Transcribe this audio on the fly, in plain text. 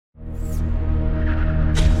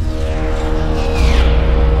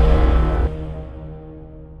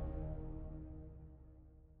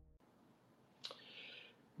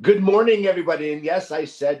Good morning, everybody. And yes, I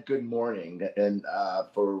said good morning. And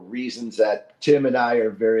for reasons that Tim and I are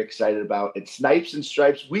very excited about, it's Snipes and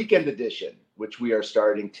Stripes Weekend Edition, which we are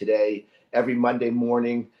starting today, every Monday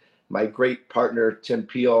morning. My great partner, Tim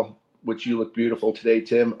Peel, which you look beautiful today,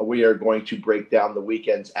 Tim. We are going to break down the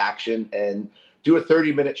weekend's action and do a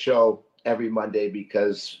 30-minute show every Monday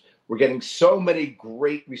because we're getting so many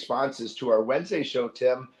great responses to our Wednesday show,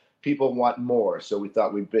 Tim. People want more, so we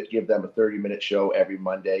thought we'd give them a 30-minute show every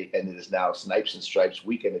Monday, and it is now Snipes and Stripes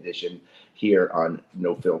Weekend Edition here on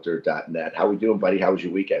nofilter.net. How we doing, buddy? How was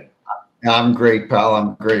your weekend? I'm great, pal.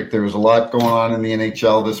 I'm great. There was a lot going on in the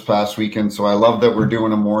NHL this past weekend, so I love that we're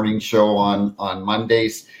doing a morning show on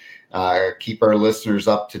Mondays. Keep our listeners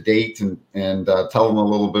up to date and tell them a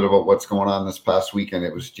little bit about what's going on this past weekend.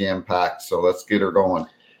 It was jam-packed, so let's get her going.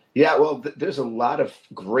 Yeah, well, there's a lot of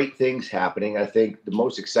great things happening. I think the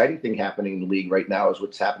most exciting thing happening in the league right now is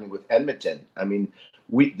what's happening with Edmonton. I mean,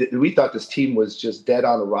 we thought this team was just dead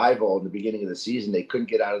on arrival in the beginning of the season. They couldn't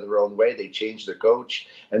get out of their own way. They changed their coach,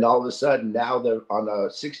 and all of a sudden now they're on a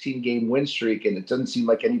 16-game win streak, and it doesn't seem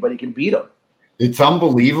like anybody can beat them. It's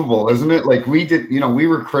unbelievable, isn't it? Like we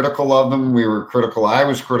were critical of them. I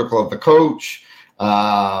was critical of the coach.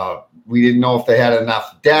 We didn't know if they had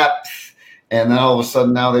enough depth. And then all of a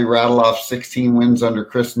sudden now they rattle off 16 wins under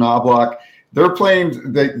Chris Knobloch. They're playing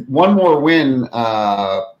one more win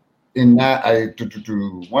in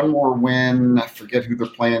that. One more win. I forget who they're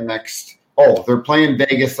playing next. Oh, they're playing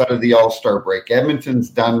Vegas out of the All-Star break. Edmonton's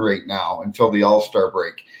done right now until the All-Star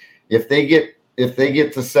break. If they get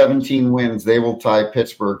to 17 wins, they will tie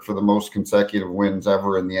Pittsburgh for the most consecutive wins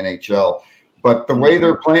ever in the NHL. But the way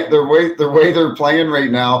they're playing, they're playing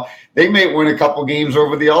right now, they may win a couple games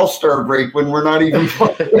over the All-Star break when we're not even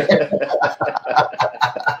playing.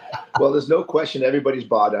 Well, there's no question everybody's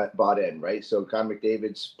bought in, right? So Connor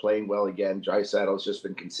McDavid's playing well again. Draisaitl's just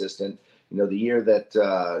been consistent. You know, the year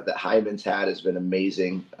that Hyman's had has been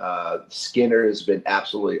amazing. Skinner has been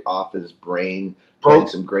absolutely off his brain, playing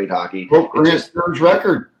some great hockey. Broke Skinner's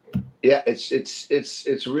record. Yeah,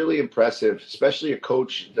 it's really impressive, especially a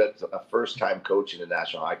coach that's a first-time coach in the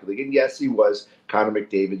National Hockey League. And yes, he was Connor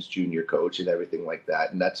McDavid's junior coach and everything like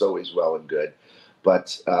that, and that's always well and good.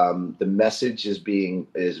 But the message is being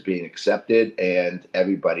accepted, and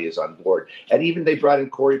everybody is on board. And even they brought in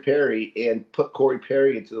Corey Perry and put Corey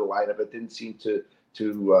Perry into the lineup. It didn't seem to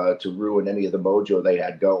ruin any of the mojo they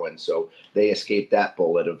had going. So they escaped that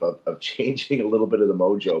bullet of changing a little bit of the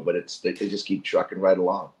mojo, but they just keep trucking right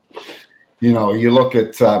along. You know, you look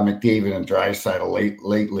at McDavid and Draisaitl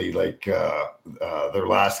lately, like their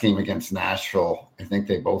last game against Nashville, I think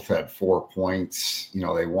they both had 4 points. You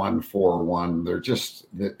know, they won 4-1. They're just,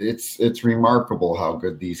 it's remarkable how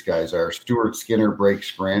good these guys are. Stuart Skinner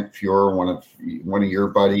breaks Grant Fuhr, one of your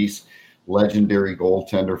buddies, legendary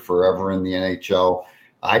goaltender forever in the NHL.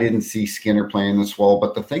 I didn't see Skinner playing this well,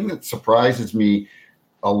 but the thing that surprises me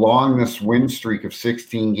along this win streak of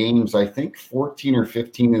 16 games, I think 14 or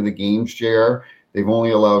 15 of the games, JR, they've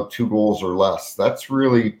only allowed 2 goals or less. That's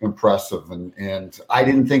really impressive. And I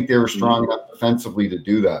didn't think they were strong enough defensively to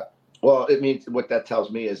do that. Well, it means what that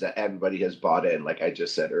tells me is that everybody has bought in, like I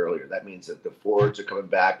just said earlier. That means that the forwards are coming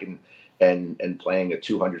back and playing a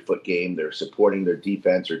 200-foot game. They're supporting their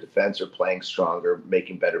defense, or defense are playing stronger,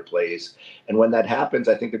 making better plays. And when that happens,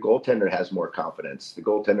 I think the goaltender has more confidence. The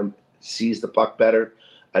goaltender sees the puck better.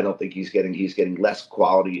 I don't think he's getting less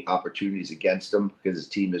quality opportunities against him because his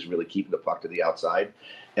team is really keeping the puck to the outside,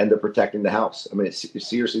 and they're protecting the house. I mean, it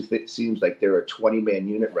seriously seems like they're a 20-man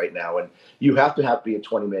unit right now, and you have to be a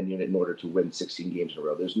 20-man unit in order to win 16 games in a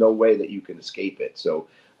row. There's no way that you can escape it. So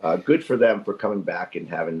good for them for coming back and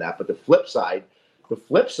having that. But the flip side,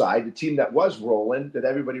 the team that was rolling, that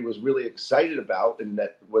everybody was really excited about and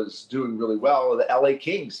that was doing really well, are the LA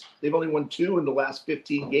Kings. They've only won 2 in the last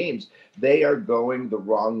 15 games. They are going the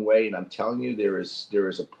wrong way, and I'm telling you, there is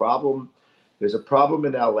a problem. There's a problem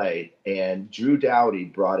in LA, and Drew Doughty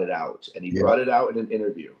brought it out, and he brought it out in an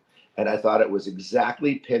interview. And I thought it was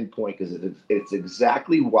exactly pinpoint, because it's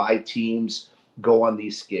exactly why teams go on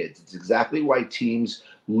these skids. It's exactly why teams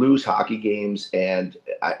lose hockey games, and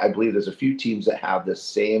I believe there's a few teams that have the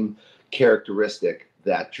same characteristic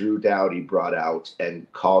that Drew Doughty brought out and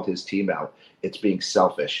called his team out. It's being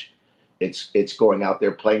selfish. It's going out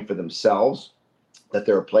there playing for themselves, that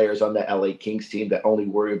there are players on the LA Kings team that only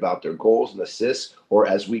worry about their goals and assists, or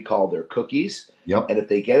as we call their cookies. Yep. And if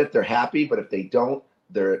they get it, they're happy, but if they don't,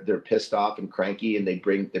 they're pissed off and cranky, and they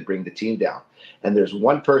bring the team down. And there's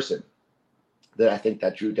one person that I think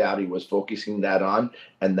that Drew Doughty was focusing that on,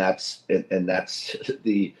 and that's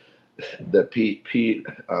the PLD.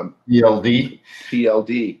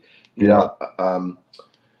 Yeah.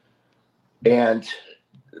 And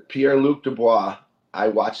Pierre-Luc Dubois, I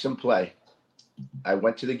watched him play. I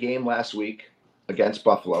went to the game last week against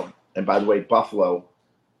Buffalo. And by the way, Buffalo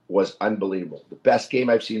was unbelievable. The best game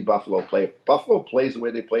I've seen Buffalo play. If Buffalo plays the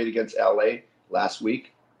way they played against LA last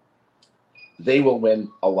week, they will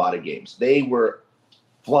win a lot of games. They were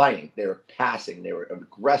flying. They were passing. They were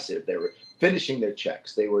aggressive. They were finishing their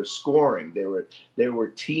checks. They were scoring. They were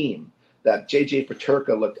team. That J.J.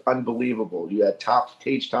 Peterka looked unbelievable. You had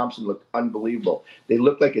Tage Thompson looked unbelievable. They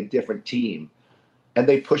looked like a different team. And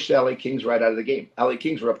they pushed the LA Kings right out of the game. LA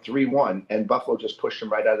Kings were up 3-1, and Buffalo just pushed them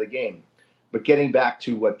right out of the game. But getting back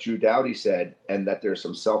to what Drew Doughty said, and that there's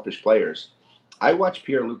some selfish players, I watched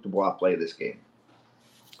Pierre-Luc Dubois play this game.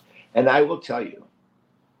 And I will tell you,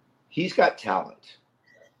 he's got talent.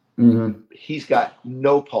 Mm-hmm. He's got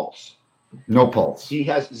no pulse. No pulse. He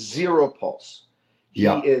has zero pulse.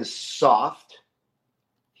 Yeah. He is soft.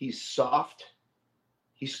 He's soft.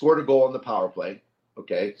 He scored a goal on the power play.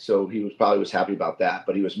 Okay, so he was happy about that,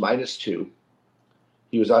 but he was -2.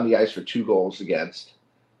 He was on the ice for 2 goals against.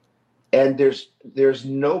 And there's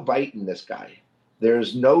no bite in this guy.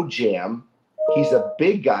 There's no jam. He's a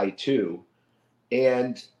big guy too.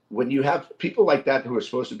 And when you have people like that who are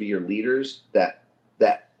supposed to be your leaders that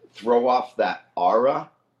throw off that aura,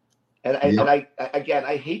 and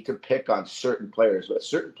I hate to pick on certain players, but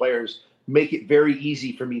certain players make it very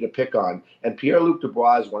easy for me to pick on. And Pierre-Luc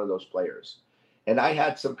Dubois is one of those players. And I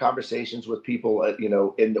had some conversations with people,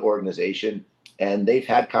 in the organization, and they've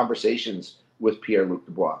had conversations with Pierre-Luc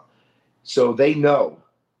Dubois. So they know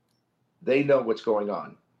what's going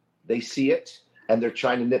on. They see it, and they're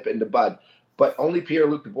trying to nip it in the bud. But only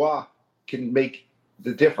Pierre-Luc Dubois can make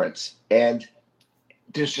the difference. And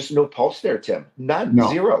there's just no pulse there, Tim. None. No.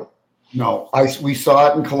 Zero. No. We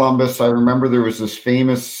saw it in Columbus. I remember there was this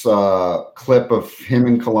famous clip of him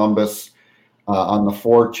in Columbus on the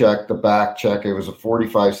forecheck, the back check. It was a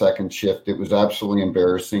 45-second shift. It was absolutely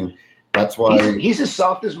embarrassing. That's why he's as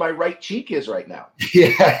soft as my right cheek is right now.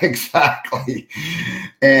 Yeah, exactly.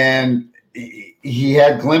 And he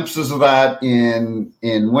had glimpses of that in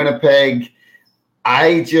Winnipeg.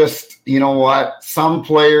 I just, you know what? Some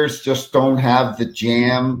players just don't have the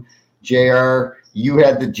jam. JR, you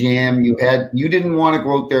had the jam. You didn't want to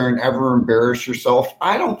go out there and ever embarrass yourself.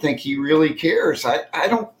 I don't think he really cares. I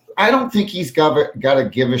don't think he's got to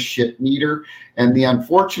give a shit meter. And the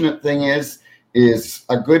unfortunate thing is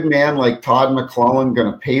a good man like Todd McLellan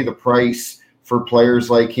going to pay the price for players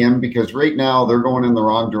like him? Because right now they're going in the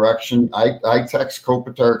wrong direction. I text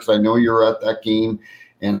Kopitar because I know you're at that game,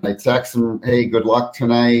 and I text him, hey, good luck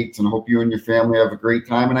tonight, and I hope you and your family have a great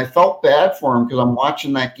time. And I felt bad for him because I'm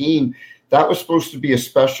watching that game. That was supposed to be a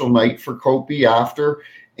special night for Kopi after,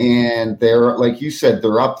 and they're, like you said,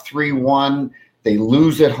 they're up 3-1. They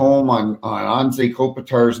lose at home on Anze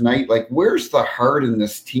Kopitar's night. Like, where's the heart in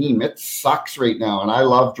this team? It sucks right now. And I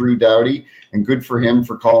love Drew Doughty, and good for him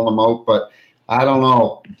for calling them out. But I don't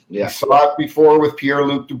know. Yeah. We saw it before with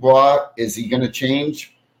Pierre-Luc Dubois. Is he going to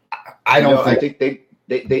change? I don't think. I think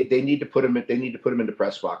they need to put him. They need to put him in the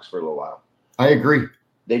press box for a little while. I agree.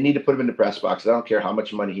 They need to put him in the press box. I don't care how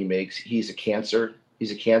much money he makes. He's a cancer.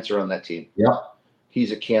 He's a cancer on that team. Yeah.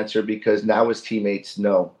 He's a cancer because now his teammates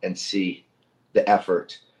know and see the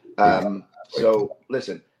effort. So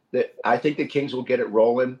listen, I think the Kings will get it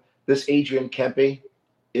rolling. This Adrian Kempe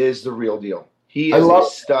is the real deal. He is a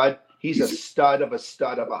stud. He's a stud of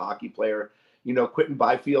a hockey player. Quentin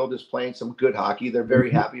Byfield is playing some good hockey. They're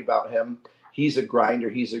very happy about him. He's a grinder.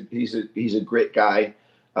 He's a grit guy.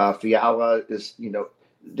 Fiala is,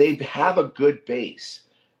 they have a good base.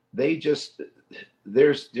 They just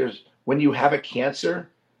there's when you have a cancer,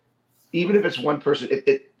 even if it's one person,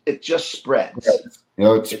 it just spreads.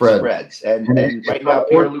 It spreads. And right now,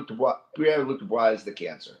 Pierre-Luc Dubois is the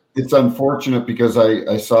cancer. It's unfortunate because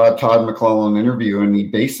I saw a Todd McLellan interview, and he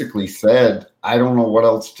basically said, I don't know what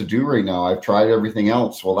else to do right now. I've tried everything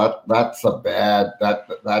else. Well, that's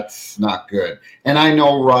not good. And I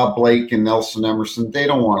know Rob Blake and Nelson Emerson, they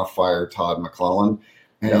don't want to fire Todd McLellan.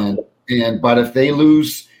 But if they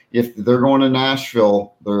lose, if they're going to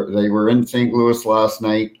Nashville, they were in St. Louis last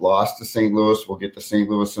night, lost to St. Louis. We'll get to St.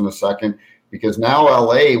 Louis in a second, because now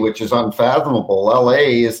LA, which is unfathomable, LA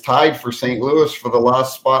is tied for St. Louis for the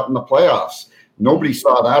last spot in the playoffs. Nobody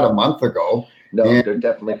saw that a month ago. No, they're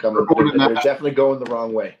definitely coming. They're definitely going the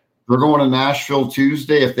wrong way. They're going to Nashville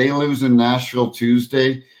Tuesday. If they lose in Nashville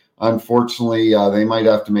Tuesday, unfortunately, they might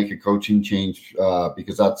have to make a coaching change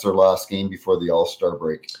because that's their last game before the All-Star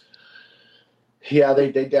break. Yeah, they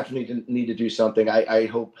definitely need to do something. I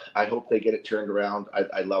hope they get it turned around.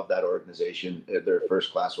 I love that organization. They're a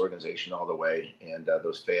first-class organization all the way, and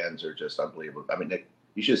those fans are just unbelievable. I mean,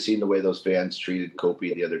 You should have seen the way those fans treated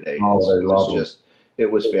Kopi the other day. Oh, they love him. It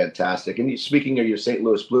was fantastic. And speaking of your St.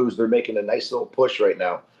 Louis Blues, they're making a nice little push right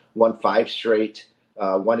now. Won 5 straight,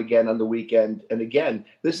 won again on the weekend. And again,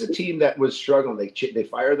 this is a team that was struggling. They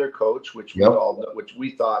fired their coach, which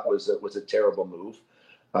we thought was a terrible move.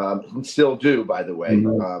 And still do, by the way.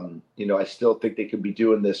 Mm-hmm. I still think they could be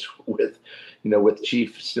doing this with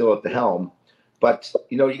Chief still at the helm. But,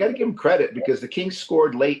 you got to give them credit because the Kings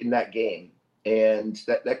scored late in that game, and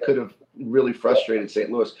that could have really frustrated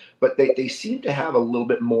St. Louis. But they seem to have a little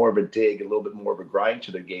bit more of a dig, a little bit more of a grind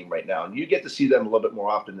to their game right now. And you get to see them a little bit more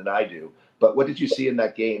often than I do. But what did you see in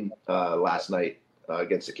that game last night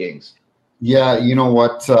against the Kings? Yeah, you know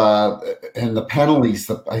what? And the penalties,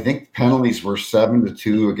 I think penalties were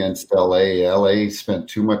 7-2 against LA. LA spent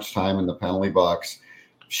too much time in the penalty box.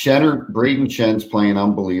 Braden Schen's playing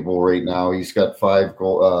unbelievable right now. He's got 6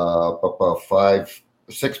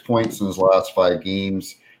 points in his last 5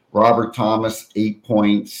 games. Robert Thomas, 8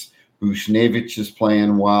 points. Buchnevich is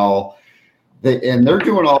playing well. They're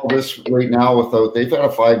doing all this right now they've had a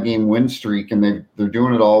 5-game win streak, and they're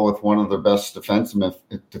doing it all with one of their best defensemen,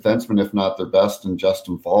 if not their best, in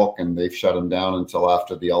Justin Falk, and they've shut him down until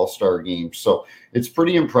after the All-Star game. So it's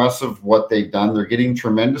pretty impressive what they've done. They're getting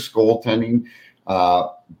tremendous goaltending.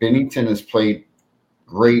 Binnington has played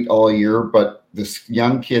great all year, but this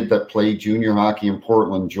young kid that played junior hockey in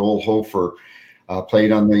Portland, Joel Hofer,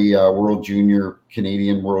 played on the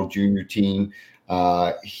Canadian World Junior team.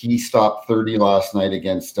 He stopped 30 last night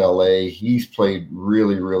against LA. He's played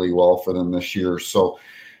really, really well for them this year. So,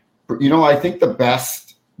 I think the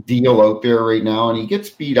best deal out there right now, and he gets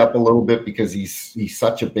beat up a little bit because he's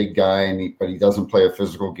such a big guy, but he doesn't play a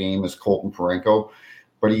physical game, is Colton Parenko.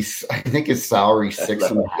 But I think his salary is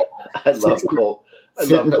 $6.5. I love Colt.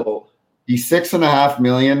 He's $6.5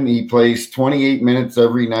 million. He plays 28 minutes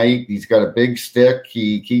every night. He's got a big stick.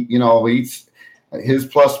 He's his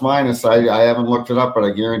plus minus. I haven't looked it up, but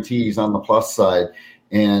I guarantee he's on the plus side.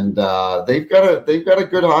 And they've got a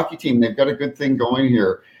good hockey team. They've got a good thing going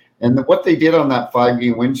here. And what they did on that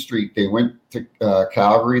 5-game win streak, they went to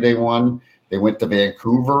Calgary. They won. They went to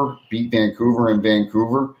Vancouver, beat Vancouver in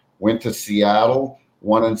Vancouver. Went to Seattle.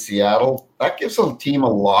 Won in Seattle. That gives a team a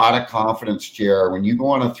lot of confidence, JR. When you go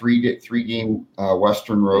on a 3-game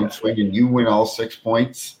Western road swing and you win all 6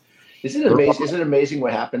 points. Isn't it amazing? Isn't it amazing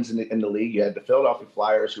what happens in the league? You had the Philadelphia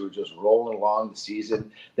Flyers who were just rolling along the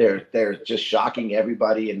season. They're just shocking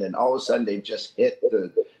everybody, and then all of a sudden they've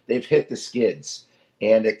hit the skids.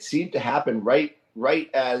 And it seemed to happen right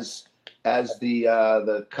as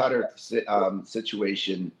the Cutter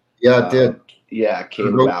situation. Yeah, it did.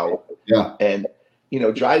 Came about. Yeah, and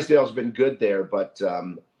Drysdale's been good there, but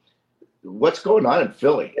what's going on in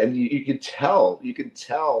Philly? And you can tell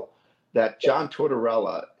that John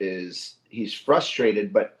Tortorella he's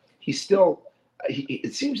frustrated, but he's still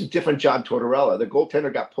it seems a different John Tortorella. The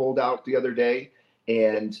goaltender got pulled out the other day,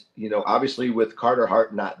 and obviously with Carter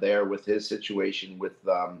Hart not there with his situation with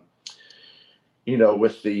the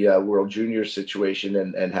World Junior situation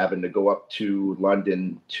and having to go up to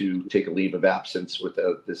London to take a leave of absence with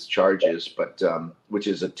this charges, but which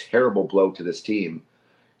is a terrible blow to this team.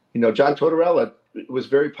 John Tortorella was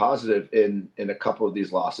very positive in a couple of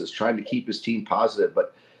these losses, trying to keep his team positive.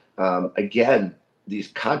 But again, these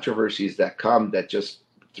controversies that come that just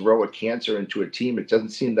throw a cancer into a team, it doesn't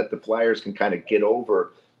seem that the Flyers can kind of get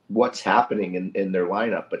over what's happening in their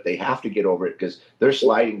lineup, but they have to get over it because they're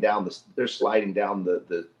sliding down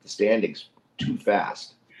the standings too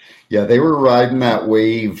fast. Yeah, they were riding that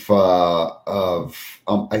wave of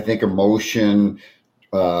I think emotion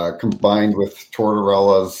combined with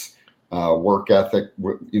Tortorella's work ethic,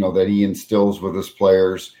 that he instills with his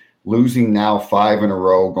players. Losing now 5 in a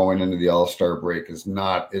row going into the All-Star break is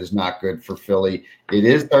not good for Philly. It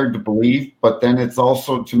is hard to believe, but then it's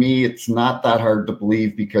also, to me, it's not that hard to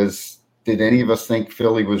believe because did any of us think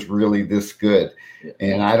Philly was really this good? Yeah.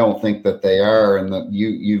 And I don't think that they are. And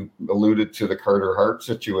you alluded to the Carter Hart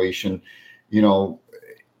situation.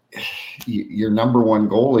 Your number one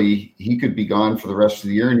goalie, he could be gone for the rest of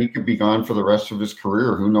the year and he could be gone for the rest of his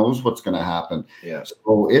career. Who knows what's going to happen? Yeah.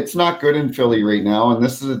 So it's not good in Philly right now. And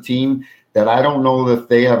this is a team that I don't know that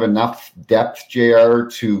they have enough depth, JR,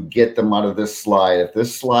 to get them out of this slide. If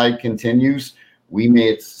this slide continues, we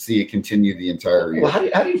may see it continue the entire year. Well, how do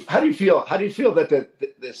you feel? How do you feel that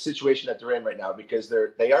the situation that they're in right now, because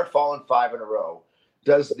they are falling 5 in a row?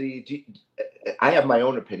 I have my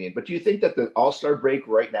own opinion, but do you think that the All-Star break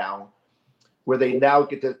right now, where they now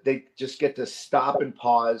they just get to stop and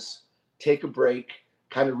pause, take a break,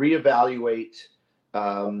 kind of reevaluate,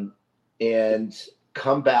 and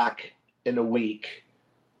come back in a week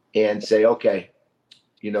and say, okay,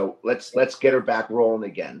 let's get her back rolling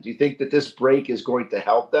again. Do you think that this break is going to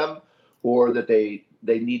help them, or that they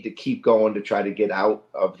need to keep going to try to get out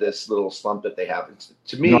of this little slump that they have?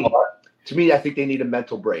 To me, I think they need a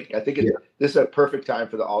mental break. I think this is a perfect time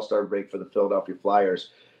for the All-Star break for the Philadelphia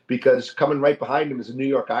Flyers, because coming right behind them is the New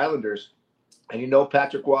York Islanders. And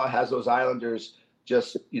Patrick Roy has those Islanders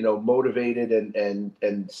just motivated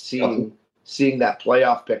and seeing that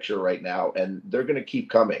playoff picture right now, and they're going to keep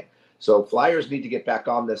coming. So Flyers need to get back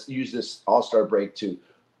on this, use this All-Star break to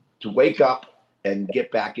wake up and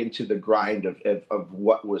get back into the grind of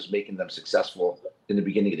what was making them successful in the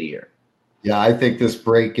beginning of the year. Yeah, I think this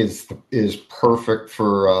break is perfect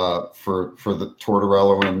for the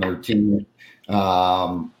Tortorella and their team.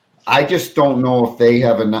 I just don't know if they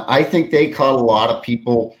have enough. I think they caught a lot of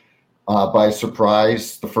people by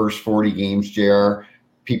surprise the first 40 games, JR.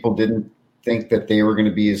 People didn't think that they were going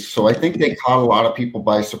to be so I think they caught a lot of people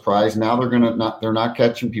by surprise. Now they're not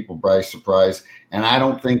catching people by surprise. And I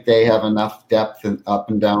don't think they have enough depth up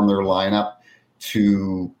and down their lineup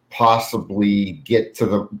to possibly get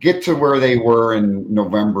to where they were in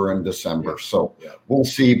November and December. So we'll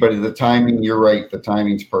see. But the timing, you're right. The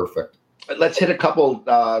timing's perfect. Let's hit a couple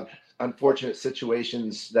unfortunate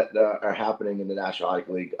situations that are happening in the National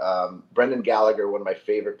Hockey League. Brendan Gallagher, one of my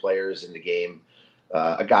favorite players in the game,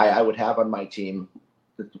 a guy I would have on my team,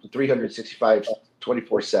 365,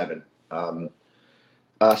 24/7.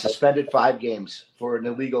 Suspended 5 games for an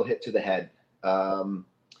illegal hit to the head.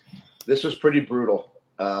 This was pretty brutal.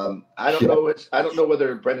 I don't know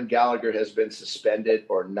whether Brendan Gallagher has been suspended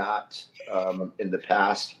or not in the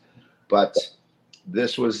past, but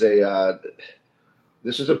this was a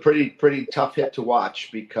pretty tough hit to watch,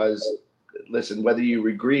 because listen, whether you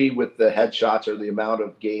agree with the headshots or the amount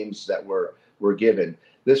of games that were given,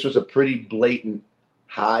 this was a pretty blatant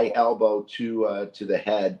high elbow to the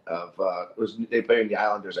head of they played in the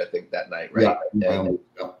Islanders, I think, that night, right?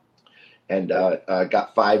 And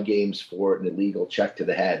got 5 games for an illegal check to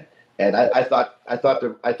the head. And I thought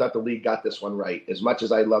the league got this one right. As much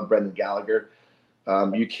as I love Brendan Gallagher,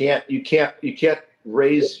 you can't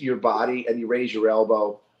raise your body and you raise your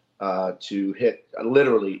elbow to hit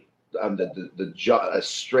literally the jaw, a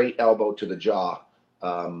straight elbow to the jaw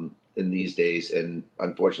in these days. And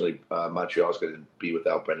unfortunately, Montreal is going to be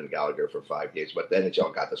without Brendan Gallagher for 5 games. But the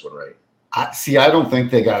NHL got this one right. I don't think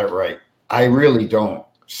they got it right. I really don't.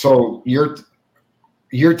 So you're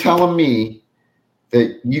telling me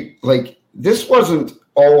that this wasn't,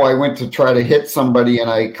 I went to try to hit somebody and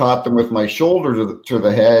I caught them with my shoulder to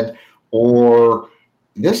the head, or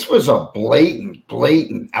this was a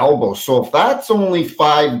blatant elbow. So if that's only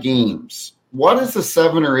 5 games, what is the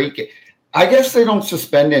 7 or 8 I guess they don't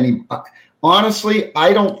suspend any. Honestly,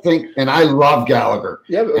 I don't think, and I love Gallagher.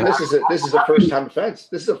 Yeah, but this is a first time offense.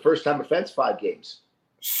 This is a first time offense, 5 games.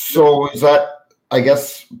 So is that, I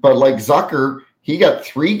guess, but like Zucker, he got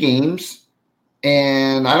 3 games,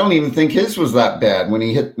 and I don't even think his was that bad when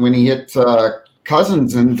he hit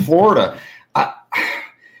Cousins in Florida.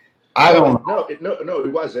 I don't know. No,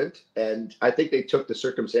 it wasn't. And I think they took the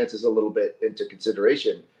circumstances a little bit into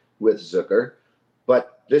consideration with Zucker.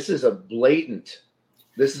 But this is a blatant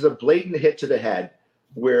hit to the head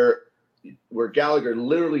where Gallagher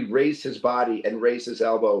literally raised his body and raised his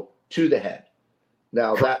elbow to the head.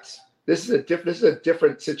 Now this is a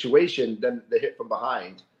different situation than the hit from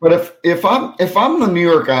behind. But if I'm the New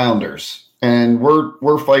York Islanders and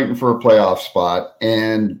we're fighting for a playoff spot,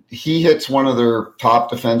 and he hits one of their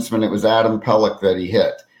top defensemen, it was Adam Pelech that he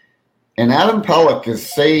hit, and Adam Pelech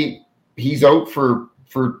he's out for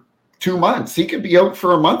 2 months. He could be out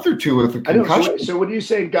for a month or 2 with a concussion. So what are you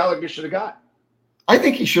saying Gallagher should have got? I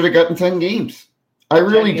think he should have gotten 10 games. I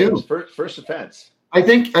really do. First offense. I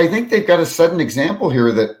think they've got to set an example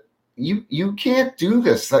here that you can't do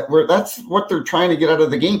this. That's what they're trying to get out of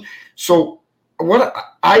the game. So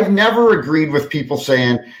I've never agreed with people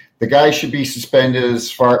saying the guy should be suspended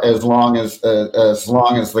as long as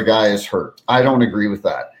the guy is hurt. I don't agree with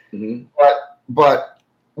that. Mm-hmm. But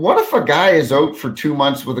what if a guy is out for 2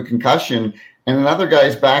 months with a concussion and another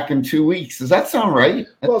guy's back in 2 weeks? Does that sound right?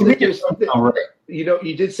 Well,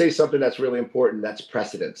 you did say something that's really important. That's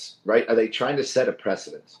precedence, right? Are they trying to set a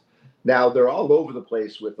precedence? Now, they're all over the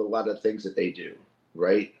place with a lot of things that they do,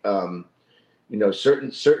 right?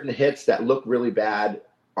 Certain hits that look really bad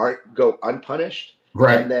go unpunished.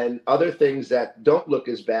 Right. And then other things that don't look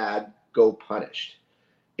as bad go punished.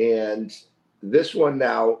 And this one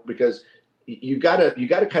now, because you gotta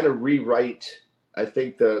kind of rewrite, I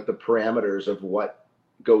think, the parameters of what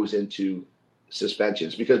goes into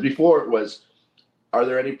suspensions. Because before it was, are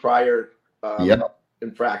there any prior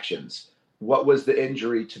infractions? What was the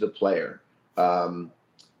injury to the player?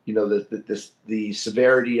 the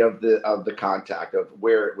severity of the contact, of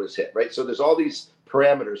where it was hit, right? So there's all these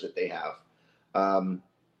parameters that they have.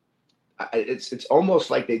 It's almost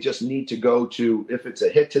like they just need to go to, if it's a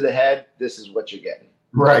hit to the head, this is what you're getting.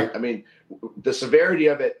 Right. I mean, the severity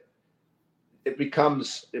of it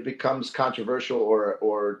becomes controversial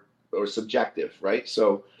or subjective, right?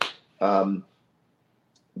 So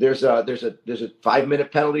there's a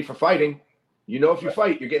 5-minute penalty for fighting. If you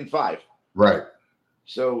fight, you're getting 5. Right.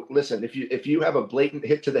 So listen, if you have a blatant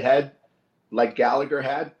hit to the head like Gallagher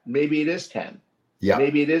had, maybe it is 10. Yeah.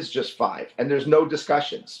 Maybe it is just 5, and there's no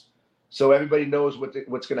discussions. So everybody knows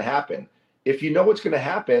what's going to happen. If you know what's going to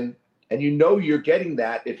happen and you're getting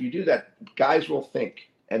that, if you do that, guys will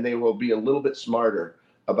think, and they will be a little bit smarter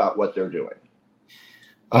about what they're doing.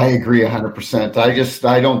 I agree 100%.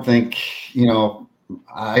 I don't think,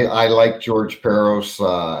 I like George Peros.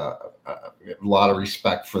 A lot of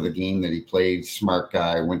respect for the game that he played. Smart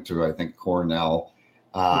guy. Went to, I think, Cornell.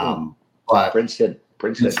 But Princeton.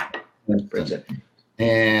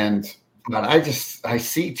 But I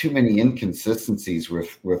see too many inconsistencies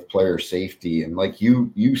with player safety. And like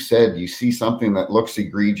you said, you see something that looks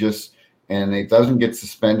egregious and it doesn't get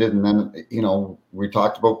suspended. And then, we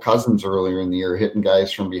talked about Cousins earlier in the year hitting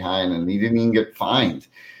guys from behind and he didn't even get fined.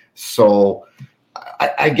 So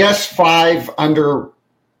I guess 5 under,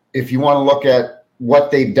 if you want to look at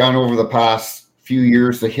what they've done over the past few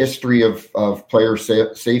years, the history of player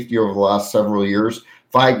safety over the last several years,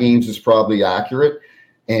 5 games is probably accurate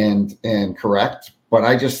and correct. But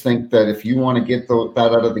I just think that if you want to get that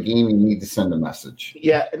out of the game, you need to send a message.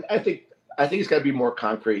 Yeah, and I think it's got to be more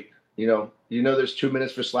concrete. There's 2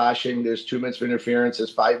 minutes for slashing, there's 2 minutes for interference,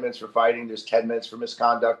 there's 5 minutes for fighting, there's 10 minutes for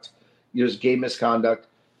misconduct, there's game misconduct.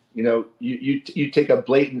 You take a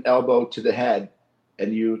blatant elbow to the head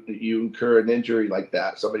and you incur an injury like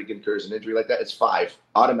that. Somebody incurs an injury like that, it's 5,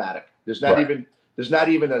 automatic. There's not even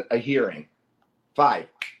a hearing. 5,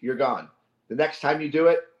 you're gone. The next time you do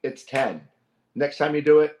it, it's 10. Next time you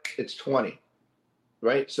do it, it's 20.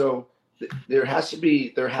 Right? So there has to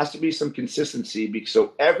be some consistency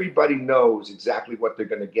so everybody knows exactly what they're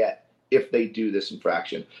going to get if they do this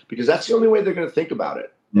infraction, because that's the only way they're going to think about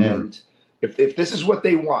it. Mm-hmm. And if this is what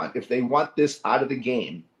they want, if they want this out of the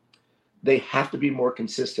game, they have to be more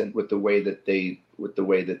consistent with the way that they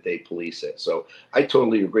police it. So I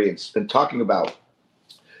totally agree. And talking about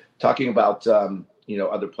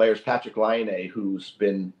other players, Patrick Laine, who's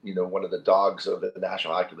been one of the dogs of the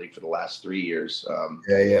National Hockey League for the last 3 years,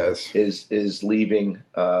 is leaving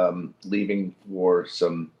for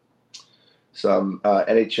some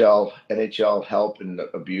NHL help and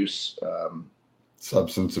abuse.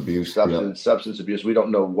 Substance abuse. Substance abuse. We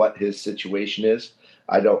don't know what his situation is.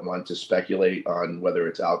 I don't want to speculate on whether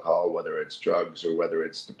it's alcohol, whether it's drugs, or whether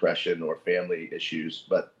it's depression or family issues.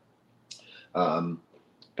 But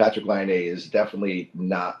Patrick Laine is definitely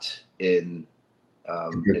not in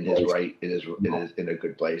his right. It is in a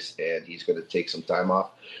good place, and he's going to take some time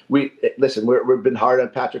off. We've been hard on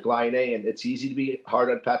Patrick Laine, and it's easy to be hard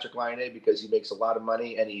on Patrick Laine because he makes a lot of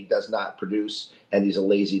money and he does not produce, and he's a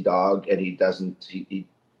lazy dog, and he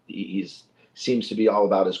seems to be all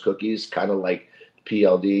about his cookies, kind of like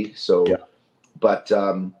PLD. So, yeah. But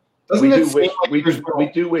we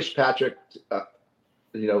do wish Patrick,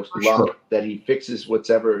 luck that he fixes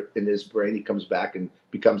whatever in his brain. He comes back and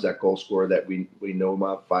becomes that goal scorer that we know him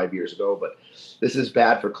of 5 years ago. But this is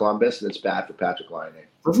bad for Columbus, and it's bad for Patrick Laine.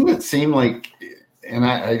 Doesn't it seem like, and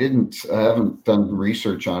I haven't done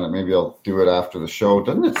research on it, maybe I'll do it after the show.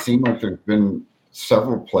 Doesn't it seem like there's been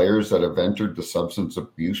several players that have entered the substance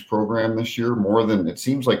abuse program this year? More than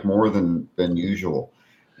usual.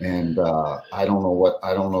 And I don't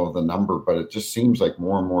know the number, but it just seems like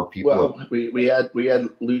more and more people. Well, we had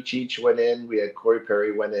Lucic went in, we had Corey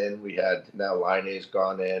Perry went in, we had now Laine's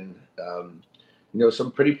gone in.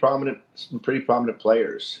 Some pretty prominent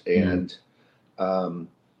players, and I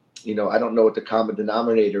don't know what the common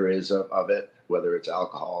denominator is of it, whether it's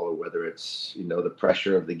alcohol or whether it's the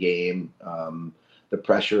pressure of the game, the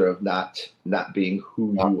pressure of not being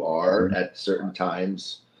who you are at certain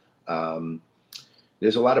times.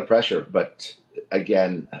 There's a lot of pressure, but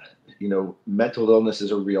again, mental illness is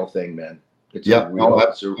a real thing, man. It's a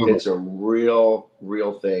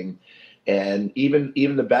real thing. And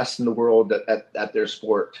even the best in the world at their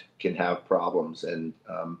sport can have problems. And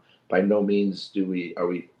by no means are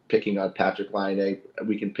we picking on Patrick Laine.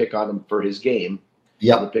 We can pick on him for his game.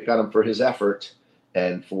 Yeah. We pick on him for his effort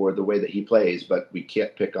and for the way that he plays, but we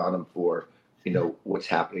can't pick on him for what's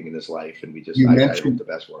happening in his life, and we just I hope the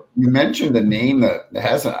best for him. You mentioned a name that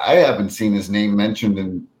I haven't seen his name mentioned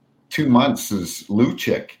in 2 months is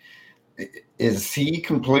Lucic. is he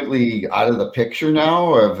completely out of the picture now?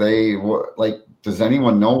 Or have they does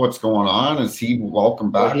anyone know what's going on? Is he welcome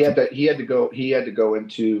back? Well, he had to go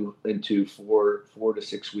into 4 to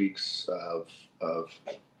 6 weeks of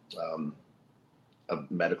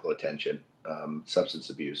medical attention, substance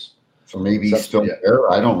abuse. So maybe he's still there.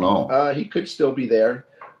 I don't know. He could still be there,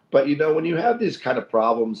 but when you have these kind of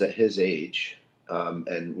problems at his age,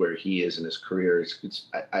 and where he is in his career,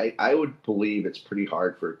 I would believe it's pretty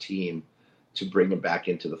hard for a team to bring him back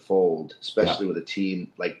into the fold, especially with a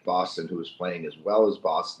team like Boston, who is playing as well as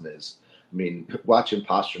Boston is. I mean, watching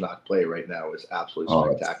Pastrnak play right now is absolutely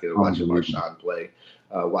spectacular. Watching Marchand play,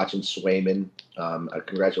 watching Swayman.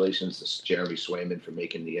 Congratulations to Jeremy Swayman for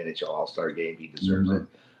making the NHL All-Star game. He deserves it.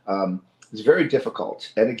 It's very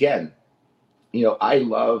difficult. And again, I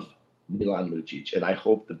love Milan Lucic, and I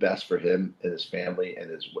hope the best for him and his family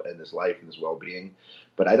and his life and his well-being.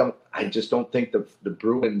 But I just don't think the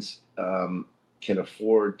Bruins can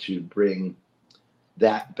afford to bring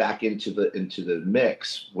that back into the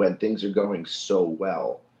mix when things are going so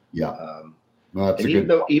well. Yeah. And even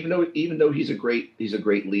though he's a great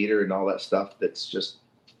leader and all that stuff, that's just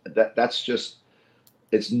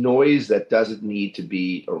it's noise that doesn't need to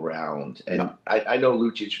be around. And I know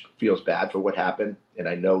Lucic feels bad for what happened, and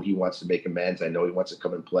I know he wants to make amends. I know he wants to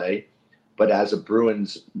come and play. But as a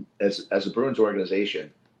Bruins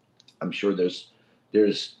organization, I'm sure it's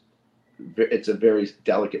a very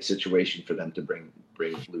delicate situation for them to bring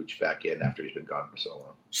Luch back in after he's been gone for so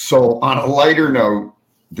long. So on a lighter note,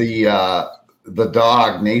 the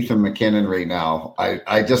dog Nathan McKinnon right now, I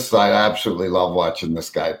absolutely love watching this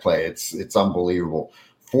guy play. It's unbelievable.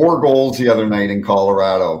 4 goals the other night in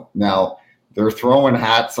Colorado. Now they're throwing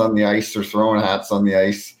hats on the ice.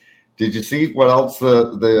 Did you see what else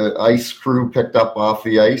the ice crew picked up off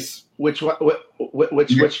the ice? With Nathan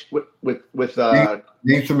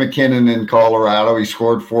McKinnon in Colorado, he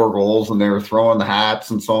scored 4 goals, and they were throwing the hats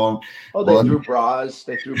and so on. Oh, they threw bras.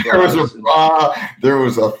 There was a bra. There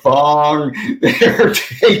was a thong. They were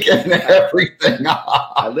taking everything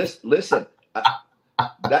off. Listen.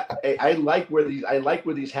 I like where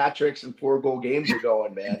these hat tricks and 4-goal games are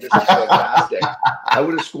going, man. This is fantastic. I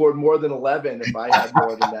would have scored more than 11 if I had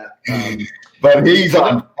more than that. But he's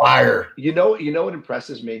on fire. You know what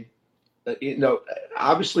impresses me?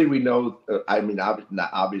 Obviously we know. Not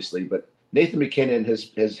obviously, but Nathan McKinnon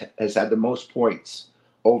has had the most points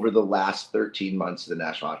over the last 13 months of the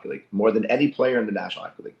National Hockey League, more than any player in the National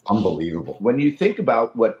Hockey League. Unbelievable. When you think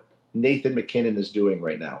about what Nathan McKinnon is doing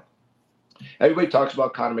right now, everybody talks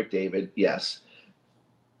about Connor McDavid. Yes,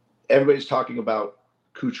 everybody's talking about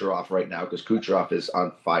Kucherov right now because Kucherov is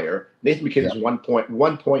on fire. Nathan McKinnon is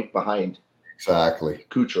 1 point behind. Exactly.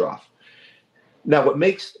 Kucherov. Now, what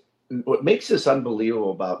makes this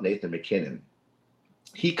unbelievable about Nathan McKinnon,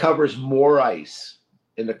 he covers more ice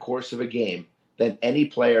in the course of a game than any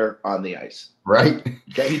player on the ice. Right.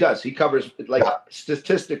 Okay, he does. He covers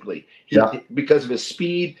statistically. Because of his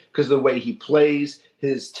speed, because of the way he plays,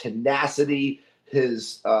 his tenacity,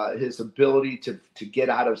 his ability to get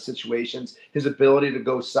out of situations, his ability to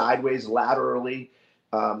go sideways laterally,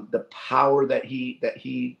 the power that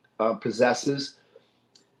he possesses.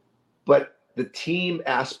 But the team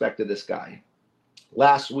aspect of this guy,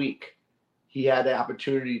 last week, he had the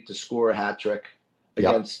opportunity to score a hat trick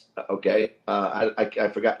against,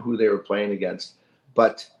 I forgot who they were playing against,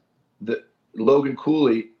 but the Logan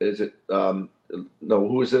Cooley, is it,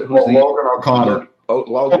 who is it? Logan O'Connor.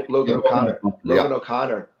 Logan O'Connor. Logan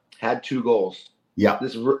O'Connor had 2 goals. Yeah.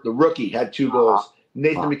 The rookie had 2 goals.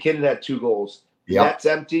 Nathan McKinnon had 2 goals. Yeah. That's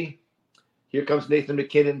empty. Here comes Nathan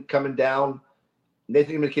McKinnon coming down.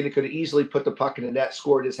 Nathan McKinnon could have easily put the puck in the net,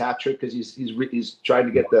 scored his hat trick because he's trying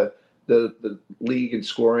to get the league in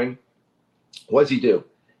scoring. What does he do?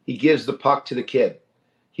 He gives the puck to the kid.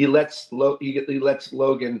 He lets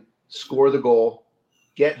Logan score the goal,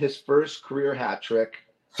 get his first career hat trick.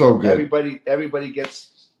 So good. Everybody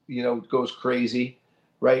gets goes crazy,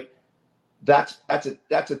 right? That's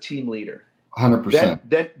a team leader. 100%.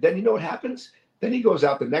 Then you know what happens? Then he goes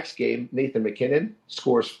out the next game. Nathan McKinnon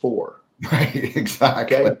scores 4. Right,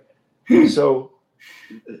 exactly. Okay? So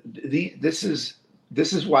this is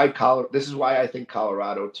why I think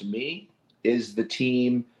Colorado, to me, is the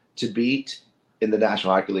team to beat in the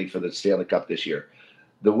National Hockey League for the Stanley Cup this year.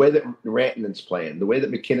 The way that Rantanen's playing, the way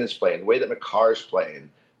that McKinnon's playing, the way that McCarr's playing,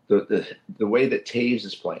 the way that Taves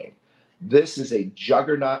is playing. This is a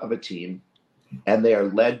juggernaut of a team, and they are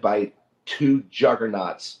led by 3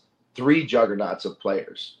 juggernauts of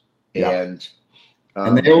players. Yeah.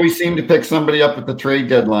 And they always seem to pick somebody up at the trade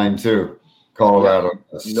deadline too, Colorado.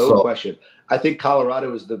 No question. I think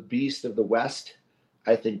Colorado is the beast of the West.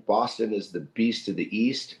 I think Boston is the beast of the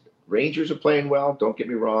East. Rangers are playing well. Don't get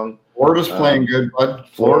me wrong. Florida's playing good, bud.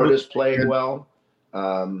 Florida's playing well.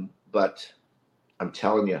 But I'm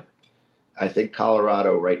telling you, I think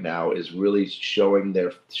Colorado right now is really showing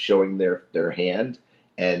their hand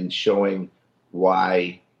and showing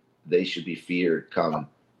why they should be feared come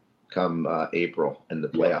April and the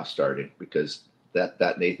playoffs starting, because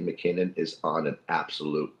that Nathan MacKinnon is on an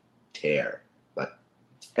absolute tear. But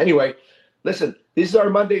anyway, listen, these are our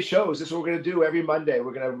Monday shows. This is what we're going to do every Monday.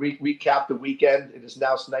 We're going to recap the weekend. It is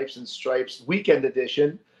now Snipes and Stripes weekend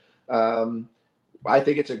edition. I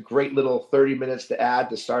think it's a great little 30 minutes to add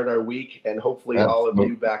to start our week, and hopefully all of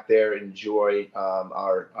you back there enjoy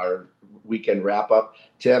our weekend wrap up.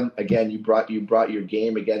 Tim, again, you brought your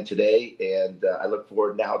game again today, and I look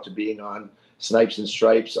forward now to being on Snipes and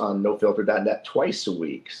Stripes on nofilter.net twice a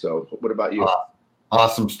week. So what about you?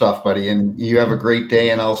 Awesome stuff, buddy. And you have a great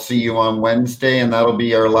day, and I'll see you on Wednesday, and that'll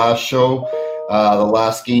be our last show. The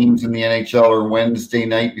last games in the NHL are Wednesday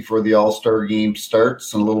night before the All-Star game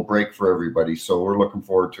starts, and a little break for everybody. So we're looking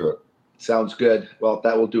forward to it. Sounds good. Well,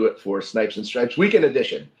 that will do it for Snipes and Stripes Weekend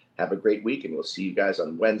Edition. Have a great week, and we'll see you guys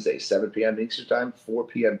on Wednesday, 7 p.m. Eastern Time, 4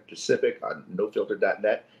 p.m. Pacific on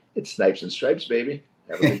nofilter.net. It's Snipes and Stripes, baby.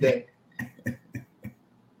 Have a good day.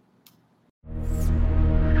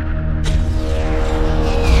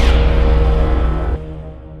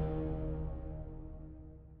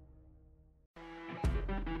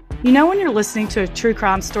 You know when you're listening to a true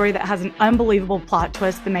crime story that has an unbelievable plot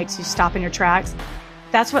twist that makes you stop in your tracks?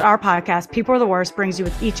 That's what our podcast, People Are the Worst, brings you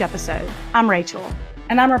with each episode. I'm Rachel.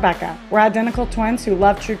 And I'm Rebecca. We're identical twins who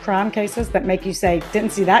love true crime cases that make you say,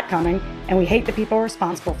 didn't see that coming, and we hate the people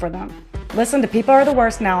responsible for them. Listen to People Are the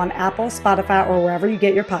Worst now on Apple, Spotify, or wherever you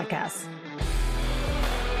get your podcasts.